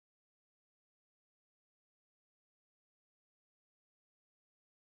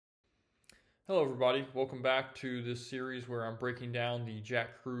Hello everybody, welcome back to this series where I'm breaking down the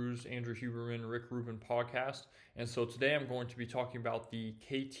Jack Kruse, Andrew Huberman, Rick Rubin podcast. And so today I'm going to be talking about the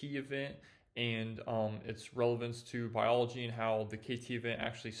KT event and its relevance to biology and how the KT event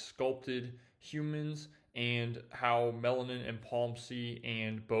actually sculpted humans and how melanin and POMC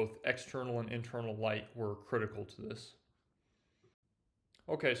and both external and internal light were critical to this.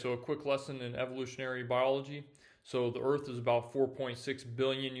 Okay, so a quick lesson in evolutionary biology. So the Earth is about 4.6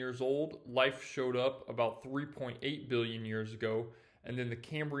 billion years old. Life showed up about 3.8 billion years ago, and then the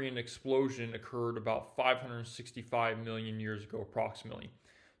Cambrian explosion occurred about 565 million years ago approximately.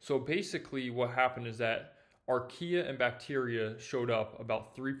 So basically what happened is that archaea and bacteria showed up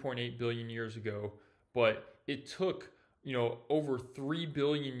about 3.8 billion years ago, but it took over 3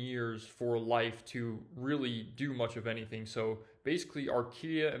 billion years for life to really do much of anything. So basically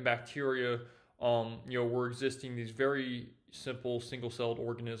archaea and bacteria were existing, these very simple single-celled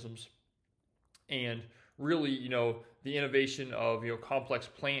organisms. And really, the innovation of, complex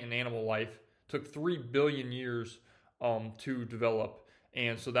plant and animal life took 3 billion years to develop.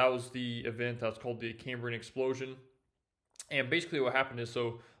 And so that was the event that's called the Cambrian explosion. And basically what happened is,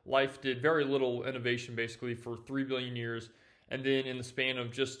 so life did very little innovation basically for 3 billion years. And then in the span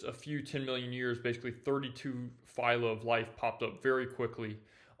of just a few 10 million years, basically 32 phyla of life popped up very quickly.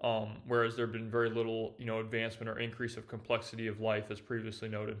 Whereas there had been very little, advancement or increase of complexity of life as previously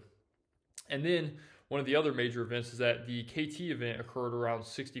noted. And then one of the other major events is that the KT event occurred around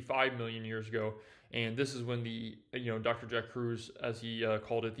 65 million years ago. And this is when the, Dr. Jack Kruse, as he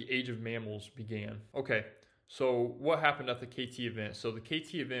called it, the Age of Mammals began. Okay. So what happened at the KT event? So the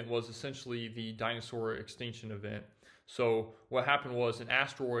KT event was essentially the dinosaur extinction event. So what happened was an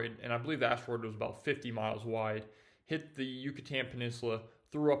asteroid, and I believe the asteroid was about 50 miles wide, hit the Yucatan Peninsula,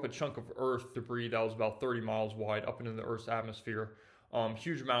 threw up a chunk of Earth debris that was about 30 miles wide up into the Earth's atmosphere.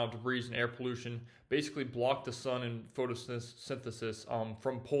 Huge amount of debris and air pollution basically blocked the sun and photosynthesis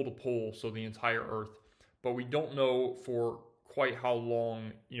from pole to pole, so the entire Earth. But we don't know for quite how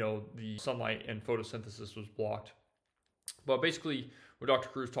long, the sunlight and photosynthesis was blocked. But basically, what Dr.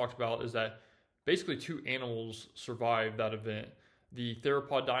 Kruse talked about is that basically two animals survived that event. The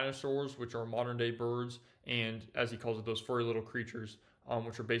theropod dinosaurs, which are modern day birds, and as he calls it, those furry little creatures,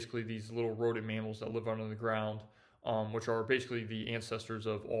 which are basically these little rodent mammals that live under the ground, which are basically the ancestors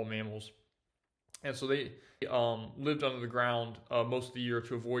of all mammals. And so they lived under the ground most of the year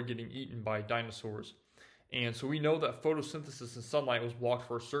to avoid getting eaten by dinosaurs. And so we know that photosynthesis and sunlight was blocked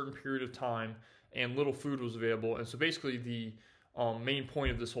for a certain period of time and little food was available. And so basically the main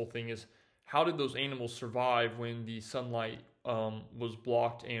point of this whole thing is, how did those animals survive when the sunlight was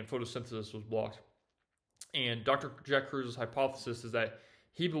blocked and photosynthesis was blocked? And Dr. Jack Kruse's hypothesis is that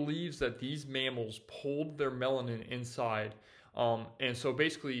he believes that these mammals pulled their melanin inside. And so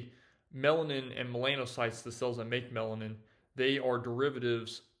basically melanin and melanocytes, the cells that make melanin, they are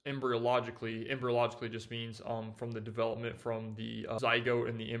derivatives embryologically. Embryologically just means from the development from the zygote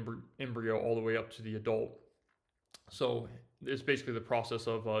and the embryo all the way up to the adult. So it's basically the process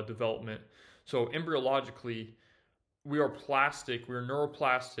of development. So embryologically, we are plastic, we are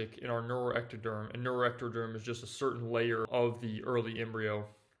neuroplastic in our neuroectoderm, and neuroectoderm is just a certain layer of the early embryo.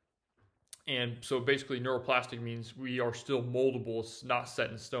 And so basically neuroplastic means we are still moldable, it's not set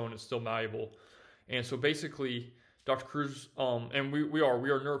in stone, it's still malleable. And so basically, Dr. Kruse, and we are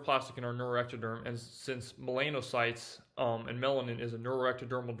neuroplastic in our neuroectoderm, and since melanocytes and melanin is a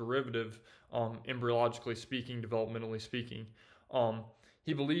neuroectodermal derivative, embryologically speaking, developmentally speaking,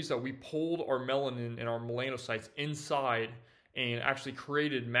 he believes that we pulled our melanin and our melanocytes inside and actually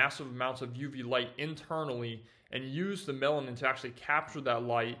created massive amounts of UV light internally and used the melanin to actually capture that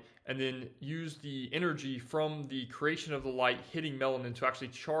light and then use the energy from the creation of the light hitting melanin to actually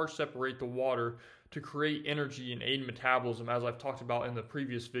charge separate the water to create energy and aid metabolism, as I've talked about in the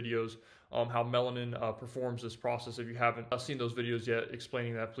previous videos, how melanin performs this process. If you haven't seen those videos yet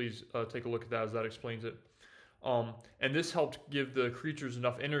explaining that, please take a look at that, as that explains it. And this helped give the creatures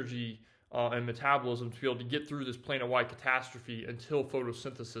enough energy and metabolism to be able to get through this planet-wide catastrophe until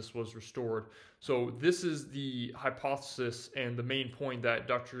photosynthesis was restored. So this is the hypothesis and the main point that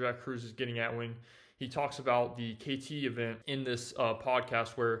Dr. Jack Kruse is getting at when he talks about the KT event in this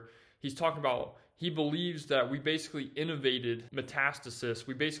podcast, where he's talking about, he believes that we basically innovated metastasis,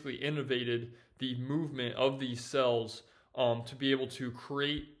 we basically innovated the movement of these cells to be able to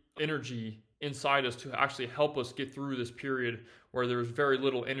create energy inside us to actually help us get through this period where there's very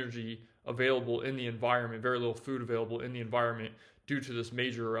little energy available in the environment, very little food available in the environment due to this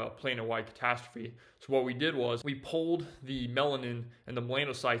major planet-wide catastrophe. So what we did was we pulled the melanin and the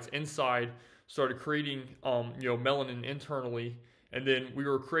melanocytes inside, started creating melanin internally, And then we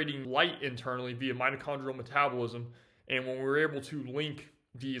were creating light internally via mitochondrial metabolism. And when we were able to link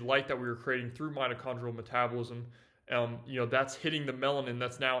the light that we were creating through mitochondrial metabolism, that's hitting the melanin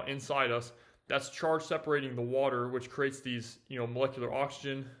that's now inside us. That's charge separating the water, which creates these, molecular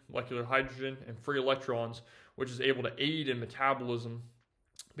oxygen, molecular hydrogen, and free electrons, which is able to aid in metabolism.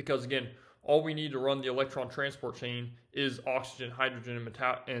 Because again, all we need to run the electron transport chain is oxygen, hydrogen,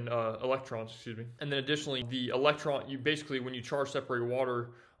 and electrons, And then additionally, the electron, when you charge separate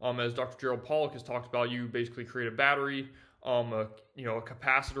water, as Dr. Gerald Pollack has talked about, you basically create a battery, a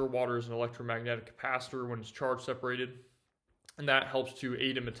capacitor. Water is an electromagnetic capacitor when it's charge separated. And that helps to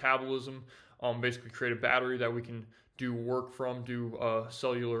aid in metabolism, basically create a battery that we can do work from, do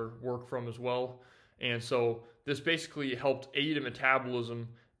cellular work from as well. And so this basically helped aid in metabolism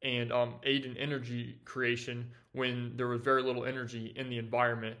and aid in energy creation when there was very little energy in the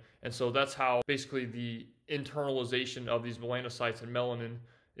environment. And so that's how basically the internalization of these melanocytes and melanin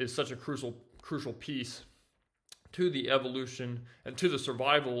is such a crucial piece to the evolution and to the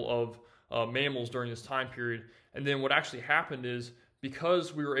survival of mammals during this time period. And then what actually happened is,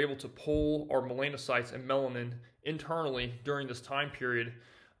 because we were able to pull our melanocytes and melanin internally during this time period,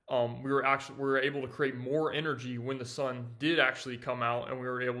 we were able to create more energy when the sun did actually come out, and we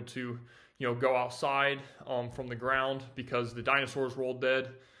were able to go outside from the ground, because the dinosaurs were all dead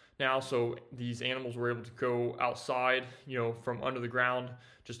now. So these animals were able to go outside from under the ground,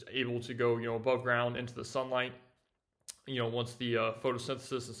 just able to go above ground into the sunlight once the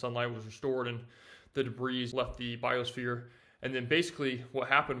photosynthesis and sunlight was restored and the debris left the biosphere. And then basically what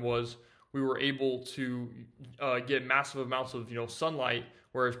happened was we were able to get massive amounts of sunlight,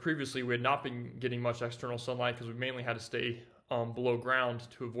 whereas previously we had not been getting much external sunlight because we mainly had to stay below ground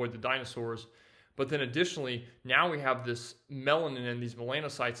to avoid the dinosaurs. But then additionally, now we have this melanin and these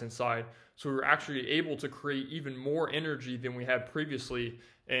melanocytes inside, so we were actually able to create even more energy than we had previously.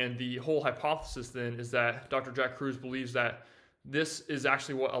 And the whole hypothesis then is that Dr. Jack Kruse believes that this is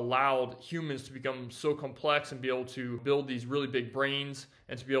actually what allowed humans to become so complex and be able to build these really big brains,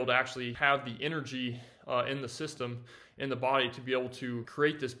 and to be able to actually have the energy in the system, in the body, to be able to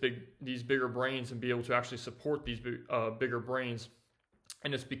create these bigger brains and be able to actually support these bigger brains.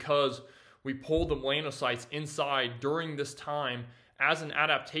 And it's because we pulled the melanocytes inside during this time as an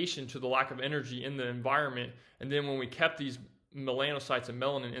adaptation to the lack of energy in the environment. And then when we kept these melanocytes and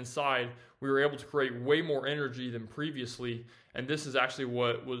melanin inside, we were able to create way more energy than previously. And this is actually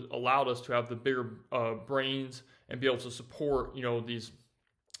what allowed us to have the bigger brains and be able to support, these,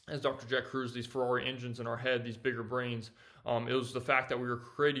 as Dr. Jack Kruse, these Ferrari engines in our head, these bigger brains. It was the fact that we were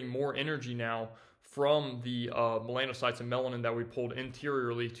creating more energy now from the melanocytes and melanin that we pulled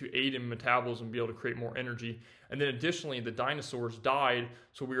interiorly to aid in metabolism and be able to create more energy. And then additionally, the dinosaurs died,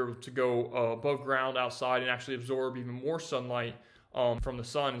 so we were able to go above ground outside and actually absorb even more sunlight from the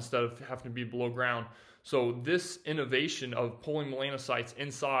sun instead of having to be below ground. So this innovation of pulling melanocytes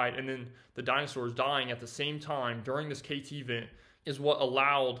inside and then the dinosaurs dying at the same time during this KT event is what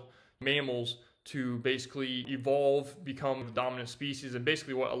allowed mammals to basically evolve, become the dominant species, and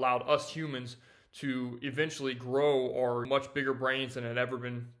basically what allowed us humans to eventually grow our much bigger brains than had ever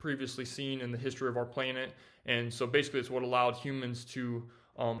been previously seen in the history of our planet. And so basically it's what allowed humans to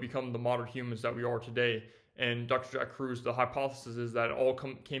become the modern humans that we are today. And Dr. Jack Kruse, the hypothesis is that it all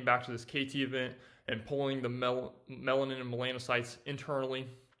came back to this KT event and pulling the melanin and melanocytes internally,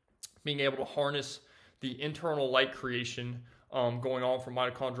 being able to harness the internal light creation going on from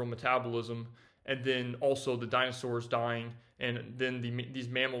mitochondrial metabolism, and then also the dinosaurs dying, and then these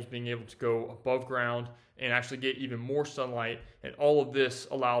mammals being able to go above ground and actually get even more sunlight. And all of this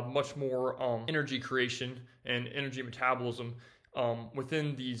allowed much more energy creation and energy metabolism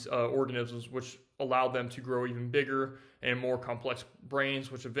within these organisms, which allowed them to grow even bigger and more complex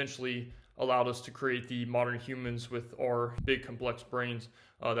brains, which eventually allowed us to create the modern humans with our big complex brains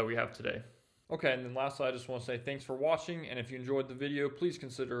that we have today. Okay, and then lastly, I just want to say thanks for watching, and if you enjoyed the video, please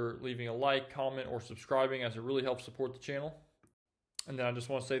consider leaving a like, comment, or subscribing, as it really helps support the channel. And then I just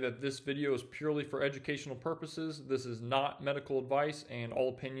want to say that this video is purely for educational purposes. This is not medical advice, and all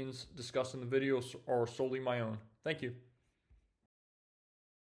opinions discussed in the video are solely my own. Thank you.